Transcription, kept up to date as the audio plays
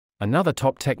Another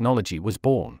top technology was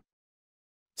born.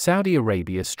 Saudi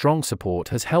Arabia's strong support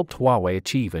has helped Huawei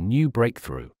achieve a new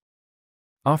breakthrough.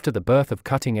 After the birth of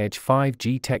cutting-edge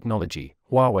 5G technology,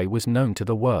 Huawei was known to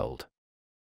the world.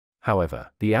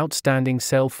 However, the outstanding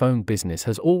cell phone business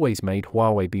has always made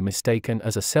Huawei be mistaken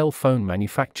as a cell phone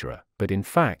manufacturer, but in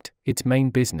fact, its main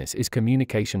business is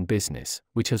communication business,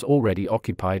 which has already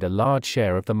occupied a large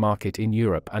share of the market in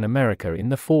Europe and America in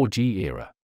the 4G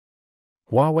era.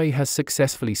 Huawei has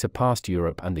successfully surpassed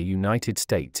Europe and the United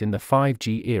States in the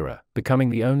 5G era, becoming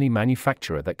the only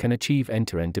manufacturer that can achieve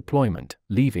end-to-end deployment,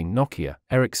 leaving Nokia,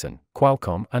 Ericsson,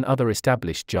 Qualcomm and other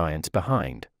established giants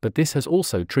behind, but this has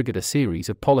also triggered a series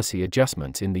of policy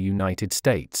adjustments in the United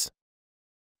States.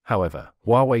 However,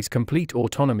 Huawei's complete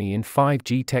autonomy in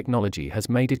 5G technology has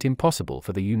made it impossible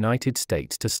for the United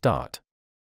States to start.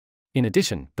 In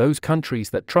addition, those countries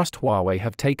that trust Huawei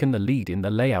have taken the lead in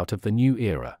the layout of the new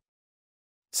era.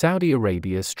 Saudi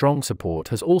Arabia's strong support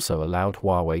has also allowed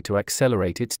Huawei to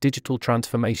accelerate its digital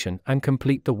transformation and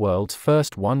complete the world's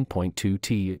first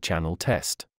 1.2T channel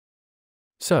test.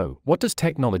 So, what does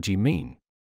technology mean?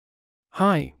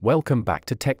 Hi, welcome back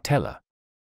to TechTeller.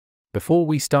 Before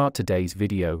we start today's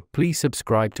video, please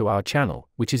subscribe to our channel,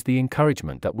 which is the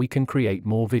encouragement that we can create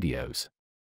more videos.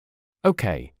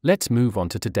 Okay, let's move on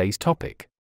to today's topic.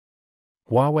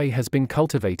 Huawei has been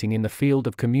cultivating in the field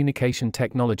of communication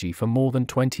technology for more than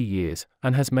 20 years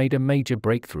and has made a major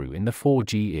breakthrough in the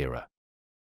 4G era.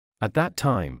 At that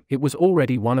time, it was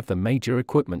already one of the major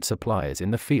equipment suppliers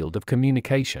in the field of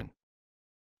communication.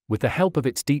 With the help of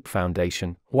its deep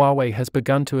foundation, Huawei has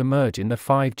begun to emerge in the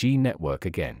 5G network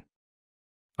again.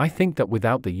 I think that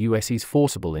without the US's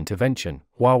forcible intervention,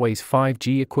 Huawei's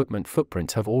 5G equipment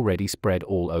footprints have already spread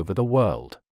all over the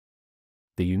world.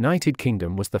 The United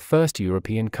Kingdom was the first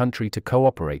European country to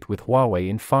cooperate with Huawei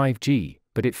in 5G,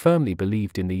 but it firmly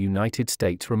believed in the United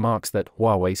States' remarks that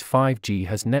Huawei's 5G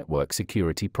has network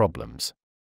security problems.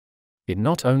 It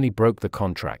not only broke the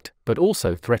contract, but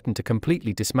also threatened to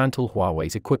completely dismantle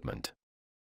Huawei's equipment.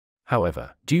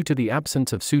 However, due to the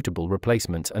absence of suitable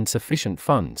replacements and sufficient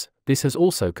funds, this has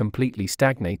also completely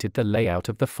stagnated the layout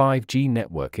of the 5G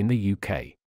network in the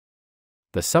UK.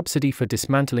 The subsidy for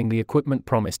dismantling the equipment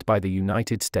promised by the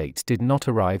United States did not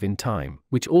arrive in time,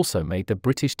 which also made the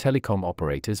British telecom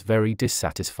operators very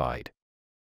dissatisfied.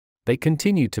 They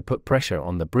continued to put pressure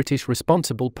on the British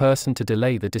responsible person to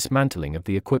delay the dismantling of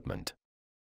the equipment.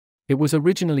 It was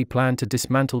originally planned to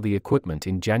dismantle the equipment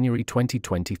in January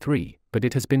 2023, but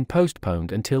it has been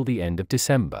postponed until the end of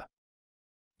December.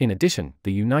 In addition,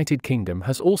 the United Kingdom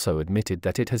has also admitted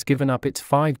that it has given up its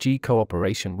 5G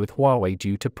cooperation with Huawei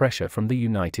due to pressure from the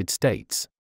United States.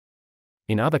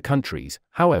 In other countries,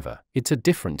 however, it's a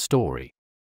different story.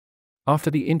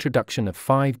 After the introduction of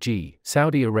 5G,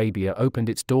 Saudi Arabia opened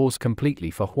its doors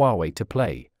completely for Huawei to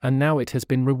play, and now it has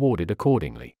been rewarded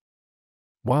accordingly.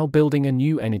 While building a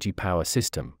new energy power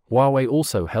system, Huawei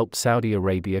also helped Saudi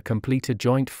Arabia complete a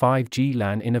joint 5G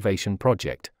LAN innovation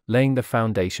project, laying the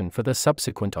foundation for the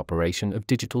subsequent operation of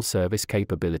digital service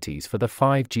capabilities for the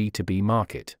 5G2B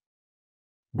market.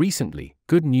 Recently,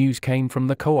 good news came from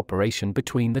the cooperation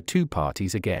between the two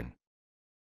parties again.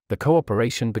 The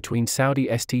cooperation between Saudi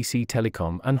STC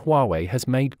Telecom and Huawei has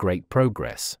made great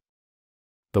progress.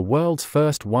 The world's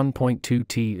first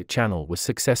 1.2T channel was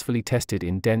successfully tested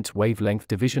in dense wavelength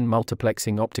division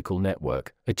multiplexing optical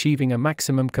network, achieving a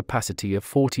maximum capacity of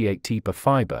 48T per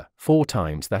fiber, 4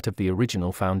 times that of the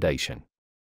original foundation.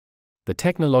 The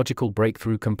technological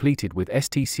breakthrough completed with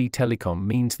STC Telecom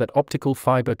means that optical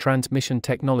fiber transmission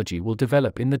technology will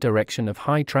develop in the direction of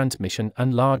high transmission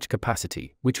and large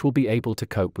capacity, which will be able to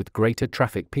cope with greater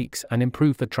traffic peaks and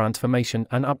improve the transformation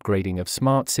and upgrading of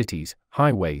smart cities,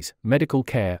 highways, medical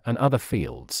care, and other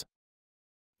fields.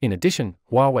 In addition,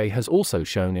 Huawei has also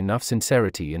shown enough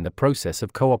sincerity in the process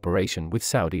of cooperation with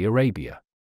Saudi Arabia.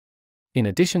 In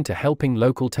addition to helping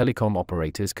local telecom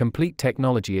operators complete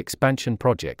technology expansion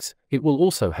projects, it will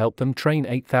also help them train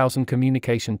 8,000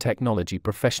 communication technology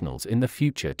professionals in the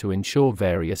future to ensure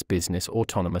various business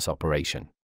autonomous operation.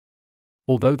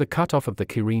 Although the cutoff of the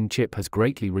Kirin chip has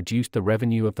greatly reduced the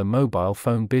revenue of the mobile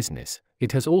phone business,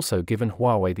 it has also given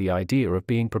Huawei the idea of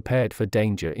being prepared for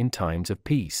danger in times of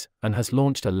peace, and has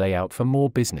launched a layout for more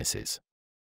businesses.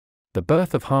 The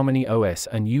birth of Harmony OS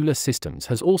and EULA systems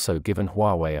has also given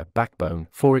Huawei a backbone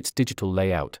for its digital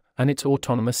layout, and its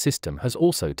autonomous system has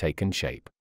also taken shape.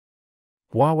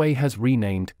 Huawei has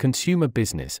renamed consumer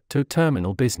business to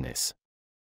terminal business.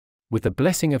 With the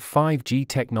blessing of 5G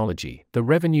technology, the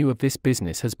revenue of this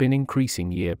business has been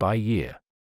increasing year by year.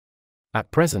 At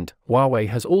present, Huawei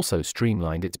has also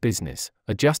streamlined its business,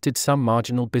 adjusted some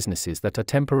marginal businesses that are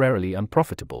temporarily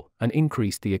unprofitable, and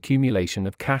increased the accumulation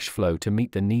of cash flow to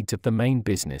meet the needs of the main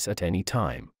business at any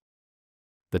time.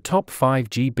 The top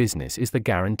 5G business is the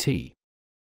guarantee.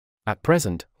 At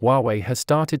present, Huawei has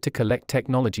started to collect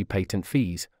technology patent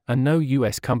fees, and no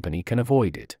US company can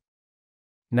avoid it.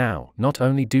 Now, not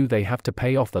only do they have to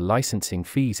pay off the licensing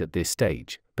fees at this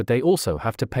stage, but they also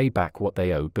have to pay back what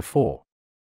they owed before.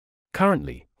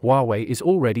 Currently, Huawei is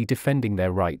already defending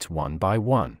their rights one by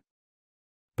one.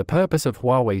 The purpose of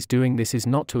Huawei's doing this is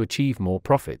not to achieve more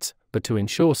profits, but to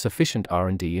ensure sufficient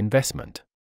R&D investment.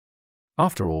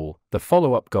 After all, the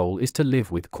follow-up goal is to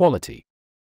live with quality.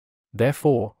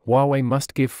 Therefore, Huawei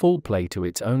must give full play to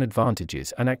its own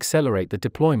advantages and accelerate the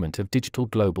deployment of digital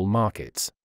global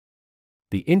markets.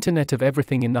 The Internet of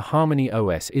Everything in the Harmony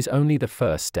OS is only the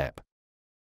first step.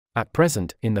 At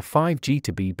present, in the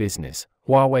 5G2B business,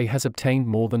 Huawei has obtained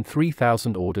more than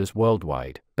 3,000 orders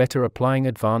worldwide, better applying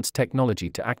advanced technology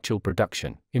to actual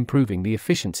production, improving the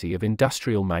efficiency of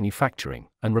industrial manufacturing,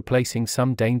 and replacing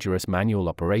some dangerous manual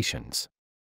operations.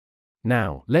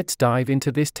 Now, let's dive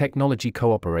into this technology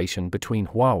cooperation between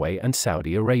Huawei and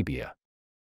Saudi Arabia.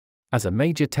 As a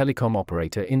major telecom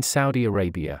operator in Saudi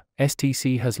Arabia,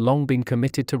 STC has long been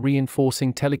committed to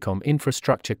reinforcing telecom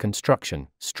infrastructure construction,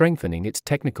 strengthening its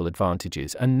technical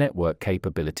advantages and network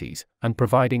capabilities, and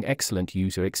providing excellent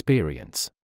user experience.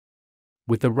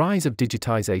 With the rise of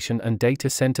digitization and data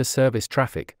center service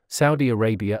traffic, Saudi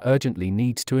Arabia urgently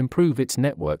needs to improve its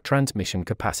network transmission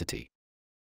capacity.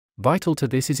 Vital to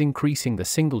this is increasing the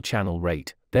single-channel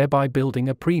rate, thereby building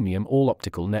a premium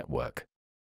all-optical network.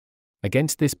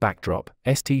 Against this backdrop,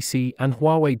 STC and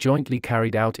Huawei jointly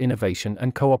carried out innovation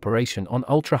and cooperation on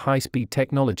ultra-high-speed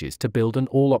technologies to build an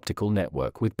all-optical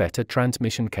network with better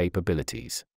transmission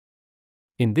capabilities.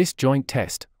 In this joint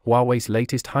test, Huawei's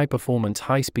latest high-performance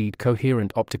high-speed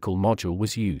coherent optical module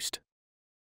was used.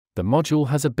 The module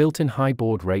has a built-in high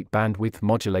baud rate bandwidth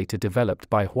modulator developed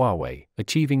by Huawei,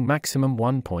 achieving maximum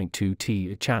 1.2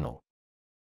 T a channel.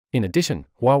 In addition,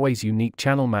 Huawei's unique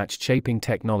channel-matched shaping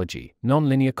technology,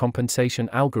 nonlinear compensation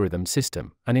algorithm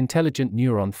system, and intelligent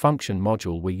neuron function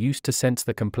module were used to sense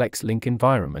the complex link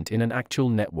environment in an actual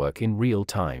network in real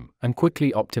time, and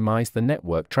quickly optimize the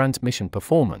network transmission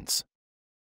performance.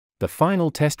 The final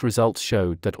test results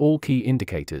showed that all key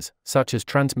indicators, such as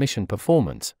transmission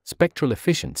performance, spectral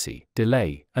efficiency,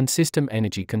 delay, and system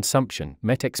energy consumption,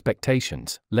 met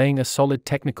expectations, laying a solid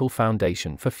technical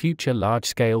foundation for future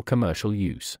large-scale commercial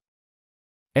use.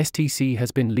 STC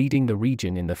has been leading the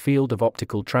region in the field of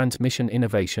optical transmission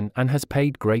innovation and has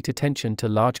paid great attention to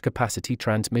large-capacity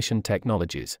transmission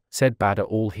technologies, said Badr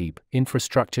Al-Heep,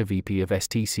 Infrastructure VP of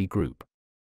STC Group.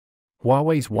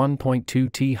 Huawei's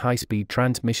 1.2 T high-speed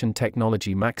transmission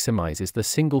technology maximizes the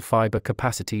single-fiber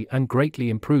capacity and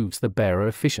greatly improves the bearer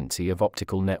efficiency of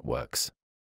optical networks.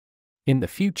 In the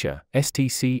future,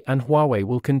 STC and Huawei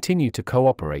will continue to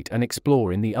cooperate and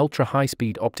explore in the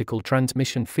ultra-high-speed optical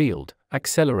transmission field,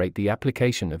 accelerate the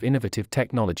application of innovative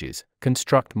technologies,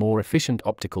 construct more efficient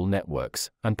optical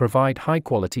networks, and provide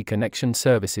high-quality connection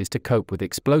services to cope with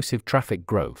explosive traffic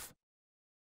growth.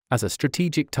 As a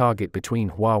strategic target between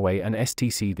Huawei and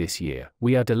STC this year,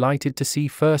 we are delighted to see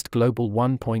first global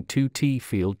 1.2 T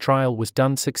field trial was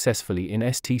done successfully in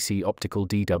STC optical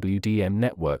DWDM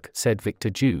network, said Victor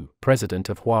Ju, president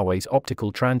of Huawei's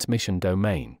optical transmission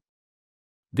domain.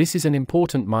 This is an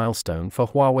important milestone for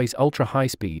Huawei's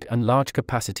ultra-high-speed and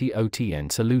large-capacity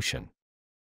OTN solution.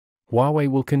 Huawei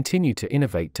will continue to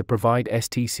innovate to provide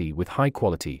STC with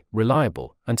high-quality,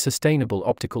 reliable, and sustainable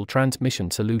optical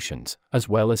transmission solutions, as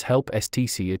well as help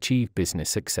STC achieve business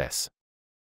success.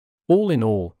 All in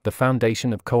all, the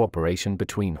foundation of cooperation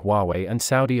between Huawei and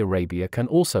Saudi Arabia can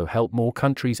also help more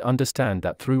countries understand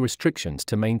that through restrictions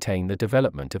to maintain the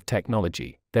development of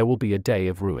technology, there will be a day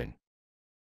of ruin.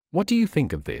 What do you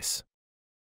think of this?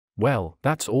 Well,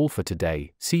 that's all for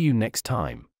today. See you next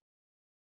time.